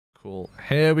Cool.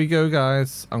 Here we go,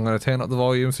 guys. I'm going to turn up the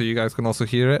volume so you guys can also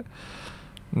hear it.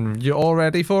 You all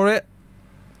ready for it?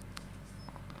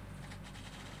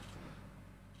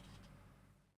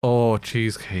 Oh,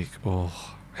 cheesecake.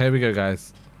 Oh, here we go,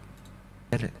 guys.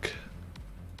 Eric.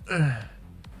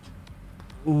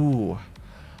 Ooh.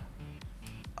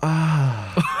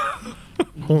 Ah.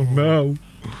 Oh no.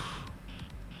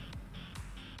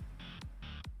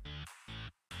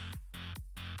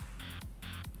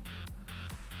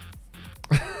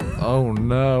 Oh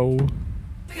no.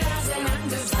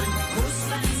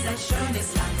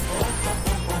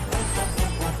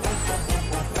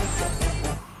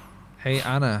 Hey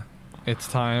Anna, it's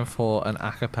time for an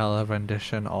a cappella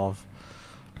rendition of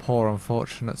Poor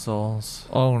Unfortunate Souls.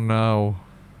 Oh no.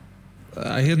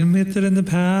 I admit that in the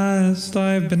past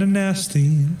I've been a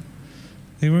nasty.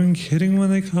 They weren't kidding when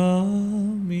they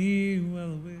called me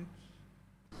well a witch.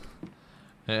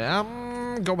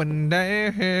 I'm going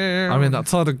down. I mean, that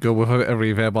sounded good with a bit of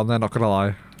reverb on there, not gonna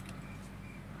lie.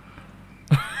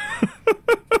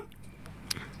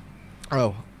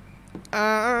 Oh.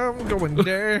 I'm going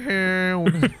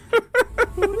down.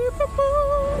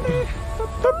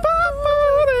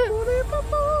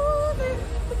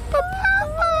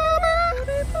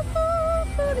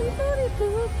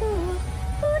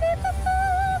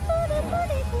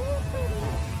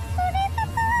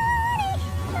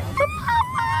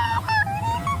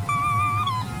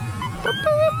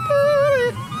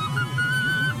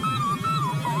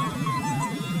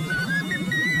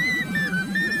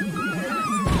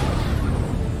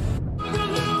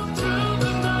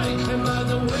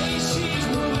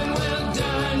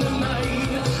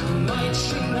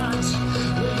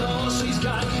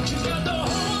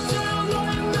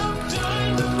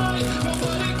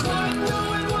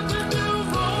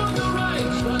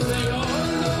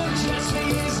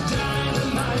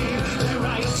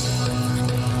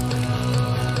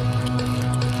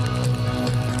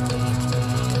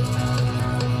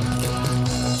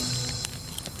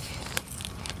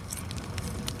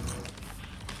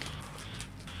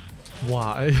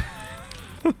 Why?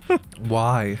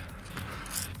 Why?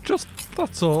 Just,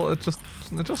 that's all. It's just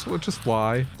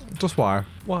why? Just why?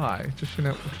 Why? Just, you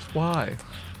know, just why?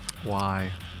 Why?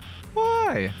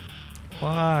 Why?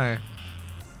 Why?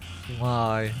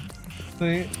 Why?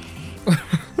 See?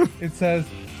 It says,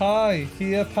 hi,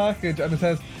 here package, and it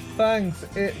says, thanks,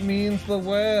 it means the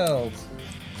world.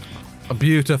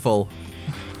 Beautiful.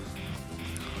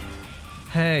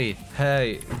 Hey,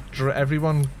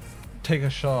 everyone take a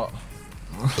shot.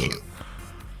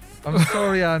 I'm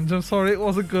sorry, Ange. I'm sorry it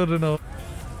wasn't good enough.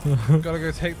 Gotta go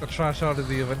take the trash out of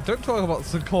the oven. Don't talk about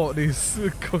Courtney's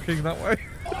cooking that way.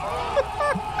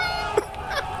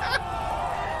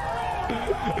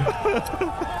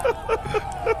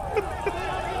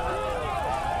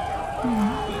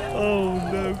 Oh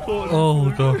no, Courtney.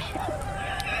 Oh gosh.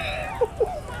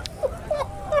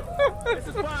 This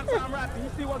is prime time rapping. You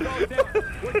see what goes down?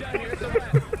 We're done here. It's a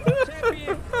wrap.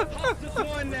 Champion, Hawk just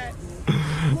won that.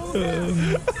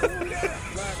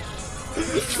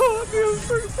 Courtney, I'm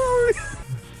so sorry.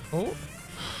 Oh,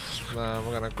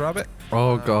 we're gonna grab it.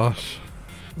 Oh gosh.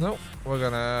 No, we're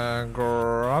gonna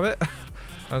grab it.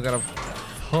 I'm gonna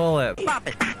pull it. Pop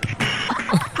it.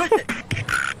 Push it.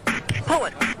 Pull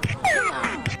it.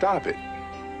 Stop it.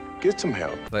 Get some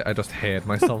help. Like, I just heard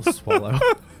myself swallow.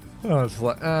 I was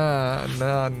like,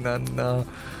 no.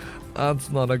 That's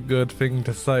not a good thing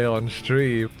to say on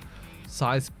stream.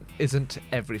 Size isn't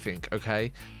everything,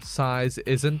 okay? Size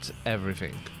isn't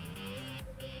everything.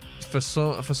 For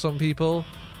some people,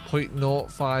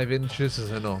 0.05 inches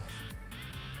is enough.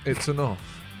 It's enough.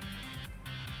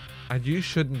 And you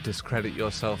shouldn't discredit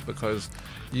yourself because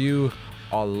you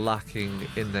are lacking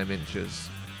in them inches.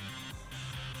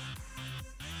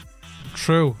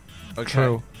 True. Okay.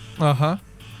 True. Uh-huh.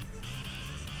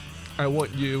 I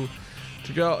want you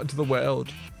to go out into the world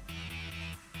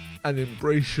and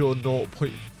embrace your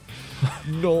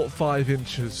 0.05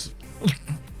 inches.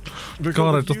 Because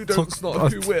God, if you don't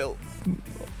snot, who will?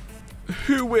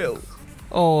 Who will?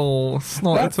 Oh,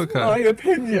 snot, That's it's okay. my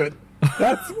opinion.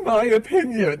 That's my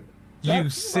opinion. You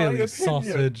silly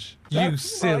sausage. You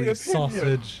silly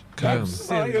sausage. You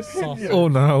silly sausage. Oh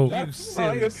no. You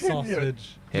silly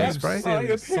sausage. Hairspray?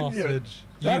 You silly sausage.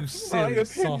 You silly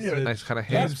sausage. Nice kind of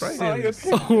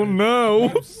hairspray. Oh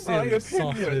no. You silly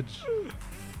sausage.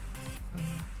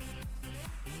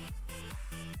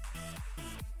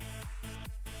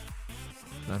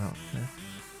 No.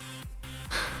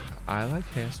 I like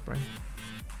hairspray.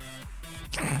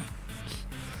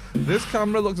 This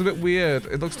camera looks a bit weird.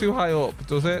 It looks too high up,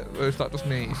 does it? Or is that just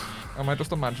me? Am I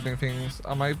just imagining things?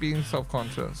 Am I being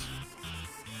self-conscious?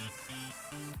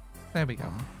 There we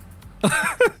go.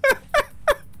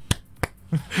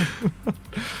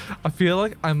 I feel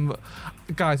like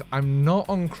guys, I'm not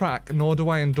on crack, nor do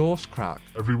I endorse crack.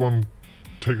 Everyone,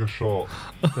 take a shot.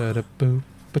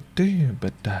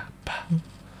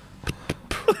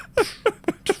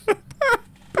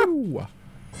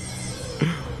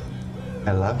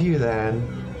 I love you, Dan.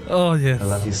 Oh, yes. I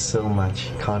love you so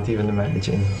much. Can't even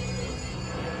imagine.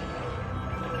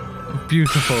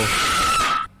 Beautiful.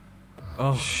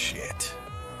 Oh. Shit.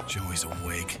 Joey's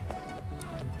awake.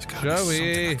 There's gotta be Joey.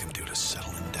 something I can do to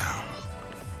settle him down.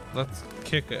 Let's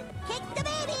kick it. Kick the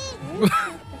baby!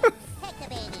 Kick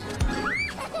the baby.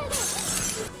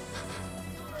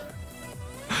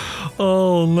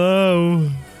 Oh no.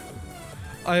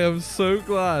 I am so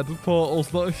glad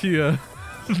Portal's not here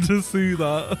to see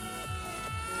that.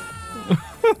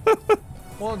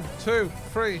 1, 2,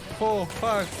 3, 4,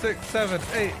 5, 6, 7,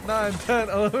 8, 9, 10,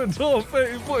 11, 12,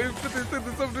 13, 14, 15,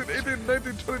 16, 17, 18,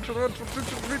 19, 20, 21, 22,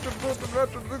 23, 24,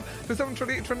 25, 27,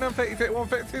 28, 29, 30, 31,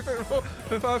 32, 34,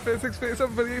 35, 36,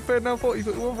 37, 38, 39, 40,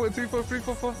 41, 42, 43,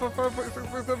 44, 45, 46,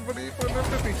 47, 48, 49,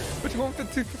 50, 51,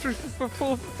 52, 53,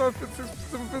 54, 55, 56,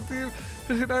 57, 58,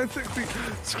 59, 60.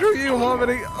 Screw you,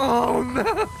 Harmony. Oh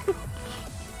no.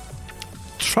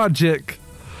 Tragic.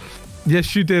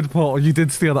 Yes, you did, Portal. You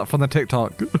did steal that from the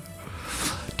TikTok.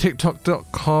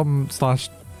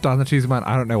 TikTok.com/DanTheCheesyMan.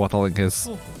 I don't know what the link is.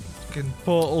 Oh, fucking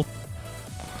Portal.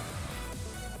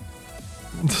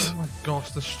 Oh my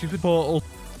gosh, the stupid Portal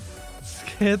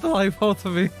scared the life out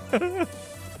of me.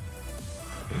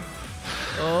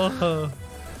 Oh,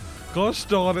 gosh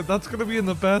darn it, that's gonna be in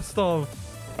the best of.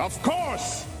 Of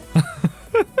course!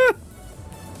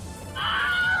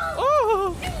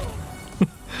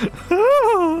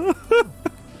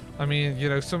 I mean, you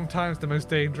know, sometimes the most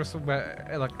dangerous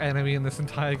like enemy in this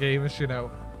entire game is, you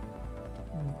know,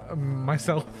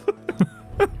 myself.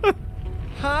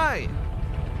 Hi,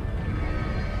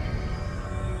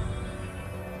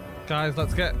 guys.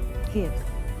 Let's get. Hip.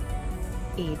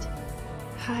 Eat.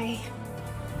 Hi.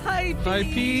 Hi,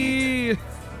 P.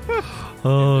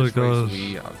 Oh gosh.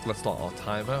 Let's start our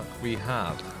timer. We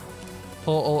had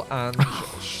Portal and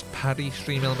Paddy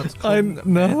Stream Elements. I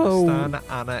know. Stan,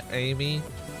 Anna, Amy.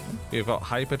 We've got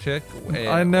Hyperchick.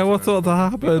 I know what's about to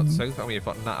happen. We've got Soph and we've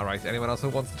got Natarite. Anyone else who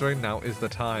wants to join, now is the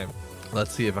time.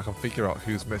 Let's see if I can figure out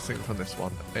who's missing from this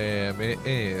one. It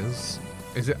is.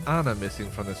 Is it Anna missing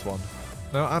from this one?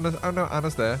 No, Anna's. Oh no,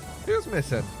 Anna's there. Who's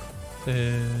missing?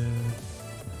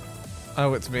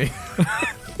 Oh, it's me.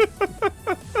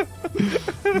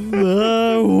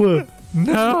 No.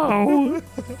 No.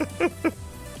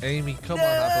 Amy, come on,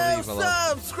 I believe a lot.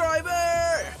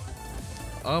 Subscriber!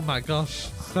 Oh my gosh,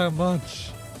 so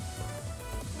much.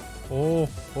 Oh,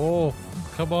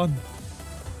 come on.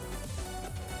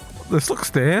 This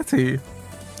looks dirty.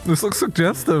 This looks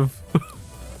suggestive.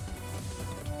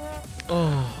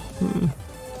 Oh.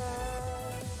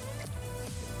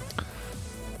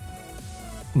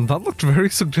 That looked very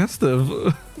suggestive.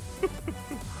 No.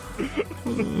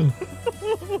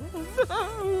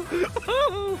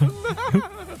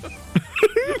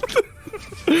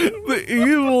 The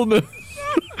evilness.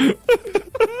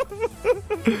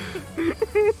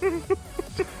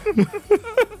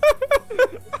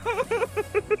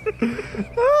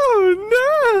 Oh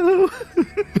no!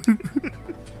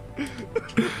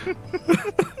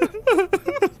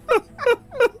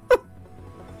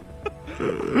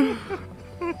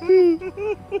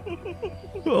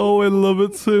 Oh, I love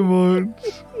it so much.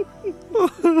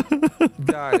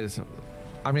 Guys,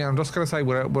 I mean, I'm just gonna say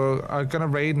we're gonna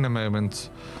raid in a moment,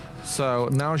 so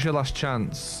now's your last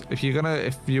chance. If you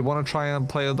want to try and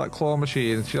play that claw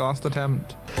machine, it's your last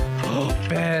attempt.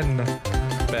 Ben,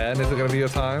 is it gonna be your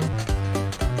time?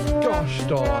 Gosh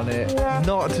darn it!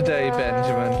 Not today,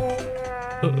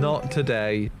 Benjamin. Not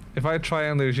today. If I try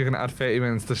and lose, you're gonna add 30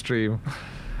 minutes to stream.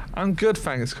 I'm good,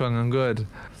 thanks, Kung. I'm good.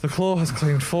 The claw has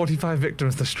claimed 45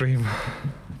 victims to stream.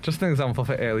 Just an example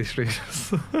for early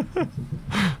streamers.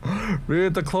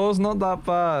 Rude, the claw's not that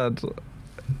bad.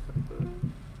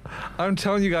 I'm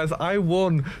telling you guys, I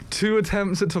won 2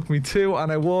 attempts. It took me 2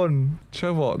 and I won. Do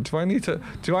you know what? Do I need to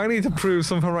prove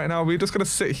something right now? Are we just gonna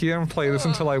sit here and play this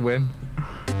until I win?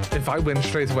 If I win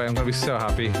straight away, I'm gonna be so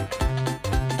happy.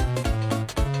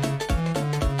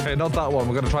 Okay, not that one.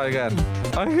 We're gonna try again.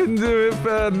 I can do it,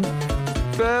 Ben.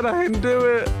 Ben, I can do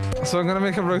it. So I'm gonna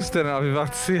make a roast dinner. I'll be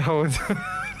back to see how it.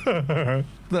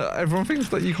 Everyone thinks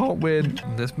that you can't win.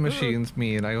 This machine's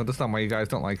mean. I understand why you guys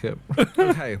don't like it.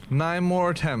 Okay, 9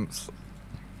 more attempts.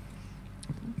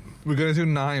 We're gonna do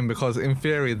 9 because in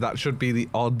theory that should be the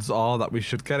odds are that we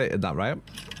should get it. Is that right?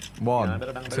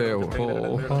 1, 2,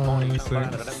 4, 5,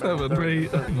 6, 7,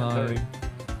 8, 9.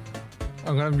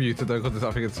 I'm gonna mute it though because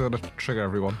I think it's gonna trigger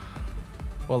everyone.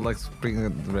 Well, like, bring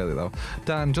it really low.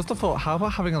 Dan, just a thought, how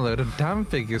about having a load of damn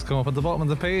figures come up at the bottom of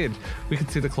the page? We can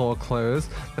see the claw close,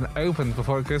 then open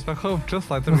before it goes back up,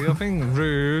 just like the real thing.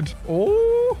 Rude.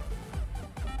 Oh!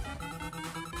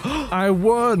 I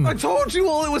won! I told you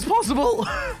all it was possible!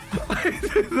 I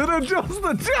didn't adjust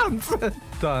the chance!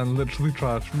 Dan, literally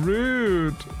trash.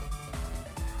 Rude!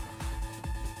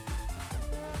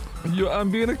 I'm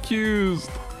being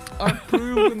accused. I've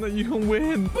proven that you can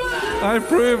win. I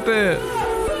proved it.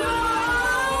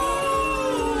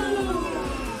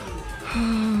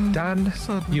 Dan,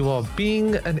 you are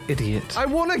being an idiot. I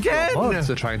won again. Your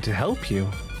mods are trying to help you.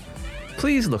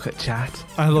 Please look at chat.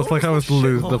 I looked like I was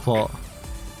losing the plot.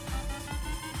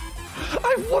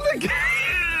 I won again.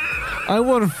 I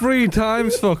won 3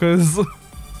 times, fuckers.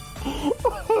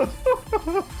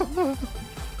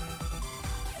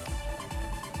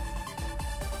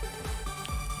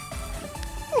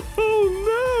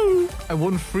 Oh no! I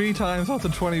won 3 times out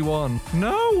of 21.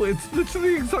 No, it's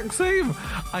literally the exact same.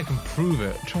 I can prove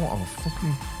it. Do you know what? I'll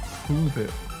fucking prove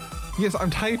it. Yes, I'm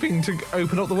typing to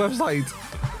open up the website.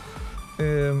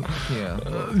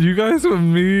 Yeah. You guys were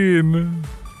mean.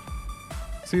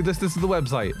 See, this is the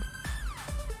website.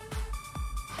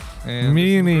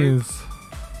 Meanies.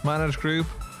 Manage group.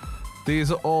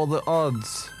 These are all the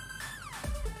odds.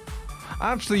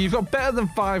 Actually, you've got better than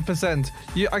 5%.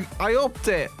 I upped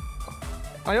it.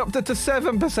 I upped it to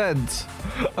 7%.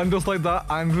 And just like that,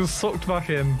 Ange was sucked back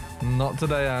in. Not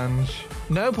today, Ange.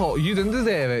 No, Paul, you didn't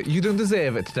deserve it. You didn't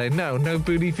deserve it today. No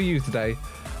booty for you today.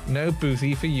 No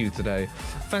booty for you today.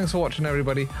 Thanks for watching,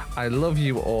 everybody. I love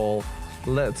you all.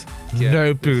 Let's get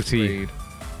no this booty raid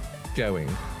going.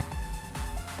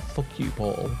 Fuck you,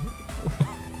 Paul.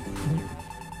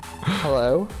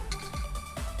 Hello?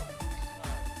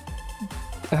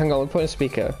 Hang on, put in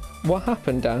speaker. What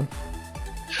happened, Dan?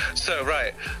 So,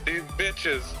 right, these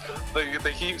bitches,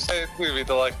 they keep saying to me,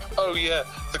 they're like, oh yeah,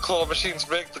 the claw machine's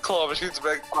rigged, the claw machine's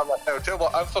rigged. I'm like, no, do you know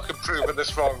what, I'm fucking proving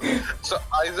this wrong. So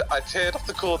I turned off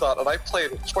the cooldown and I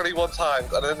played it 21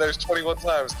 times, and in those 21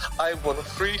 times, I won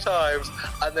 3 times,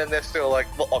 and then they're still like,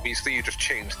 well, obviously you just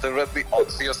changed the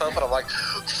odds to yourself, and I'm like,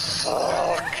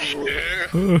 fuck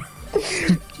you.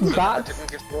 That didn't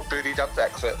give me a booty dance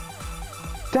exit.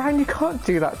 Dan, you can't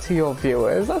do that to your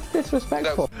viewers. That's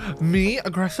disrespectful. No. Me?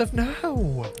 Aggressive?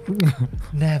 No.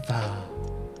 Never.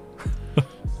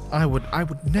 I would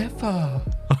never.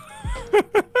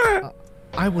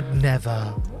 I would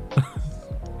never.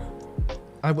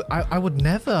 I would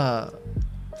never.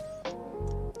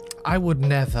 I would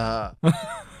never.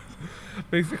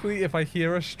 Basically, if I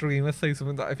hear a streamer say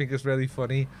something that I think is really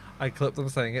funny, I clip them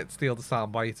saying it, steal the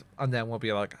soundbite, and then we'll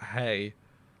be like, hey,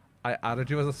 I added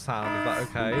you as a sound, is that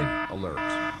okay? Alert.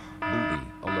 Booty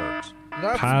alert.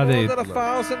 That's Paddy. more than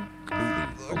 1,000.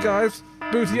 Booty Guys,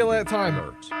 booty alert time.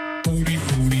 alert. Booty,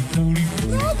 booty, booty,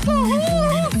 booty, booty,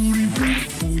 booty,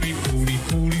 booty, booty, booty,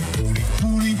 booty, booty,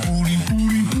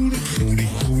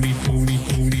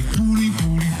 booty, booty, booty, booty, booty,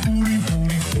 booty,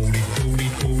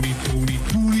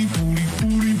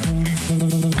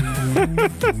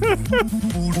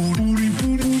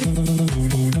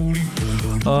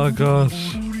 Oh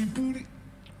gosh.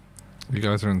 You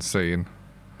guys are insane.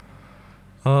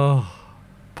 Oh.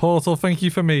 Portal, thank you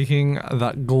for making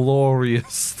that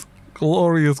glorious,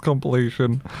 glorious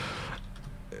compilation.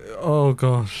 Oh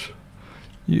gosh.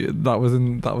 That was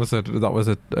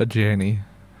a journey.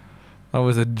 That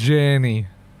was a journey.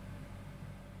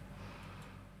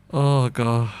 Oh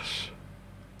gosh.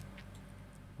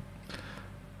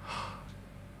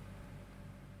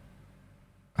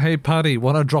 Hey Paddy,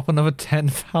 wanna drop another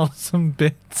 10,000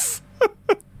 bits?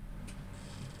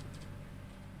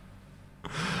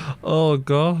 Oh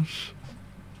gosh.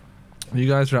 You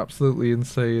guys are absolutely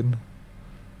insane.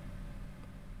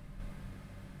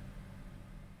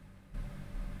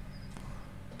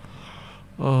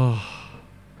 Oh.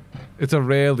 It's a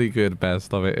really good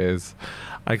best of, it is.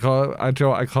 I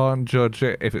can't judge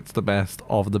it if it's the best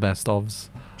of the best ofs,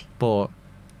 but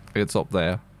it's up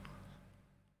there.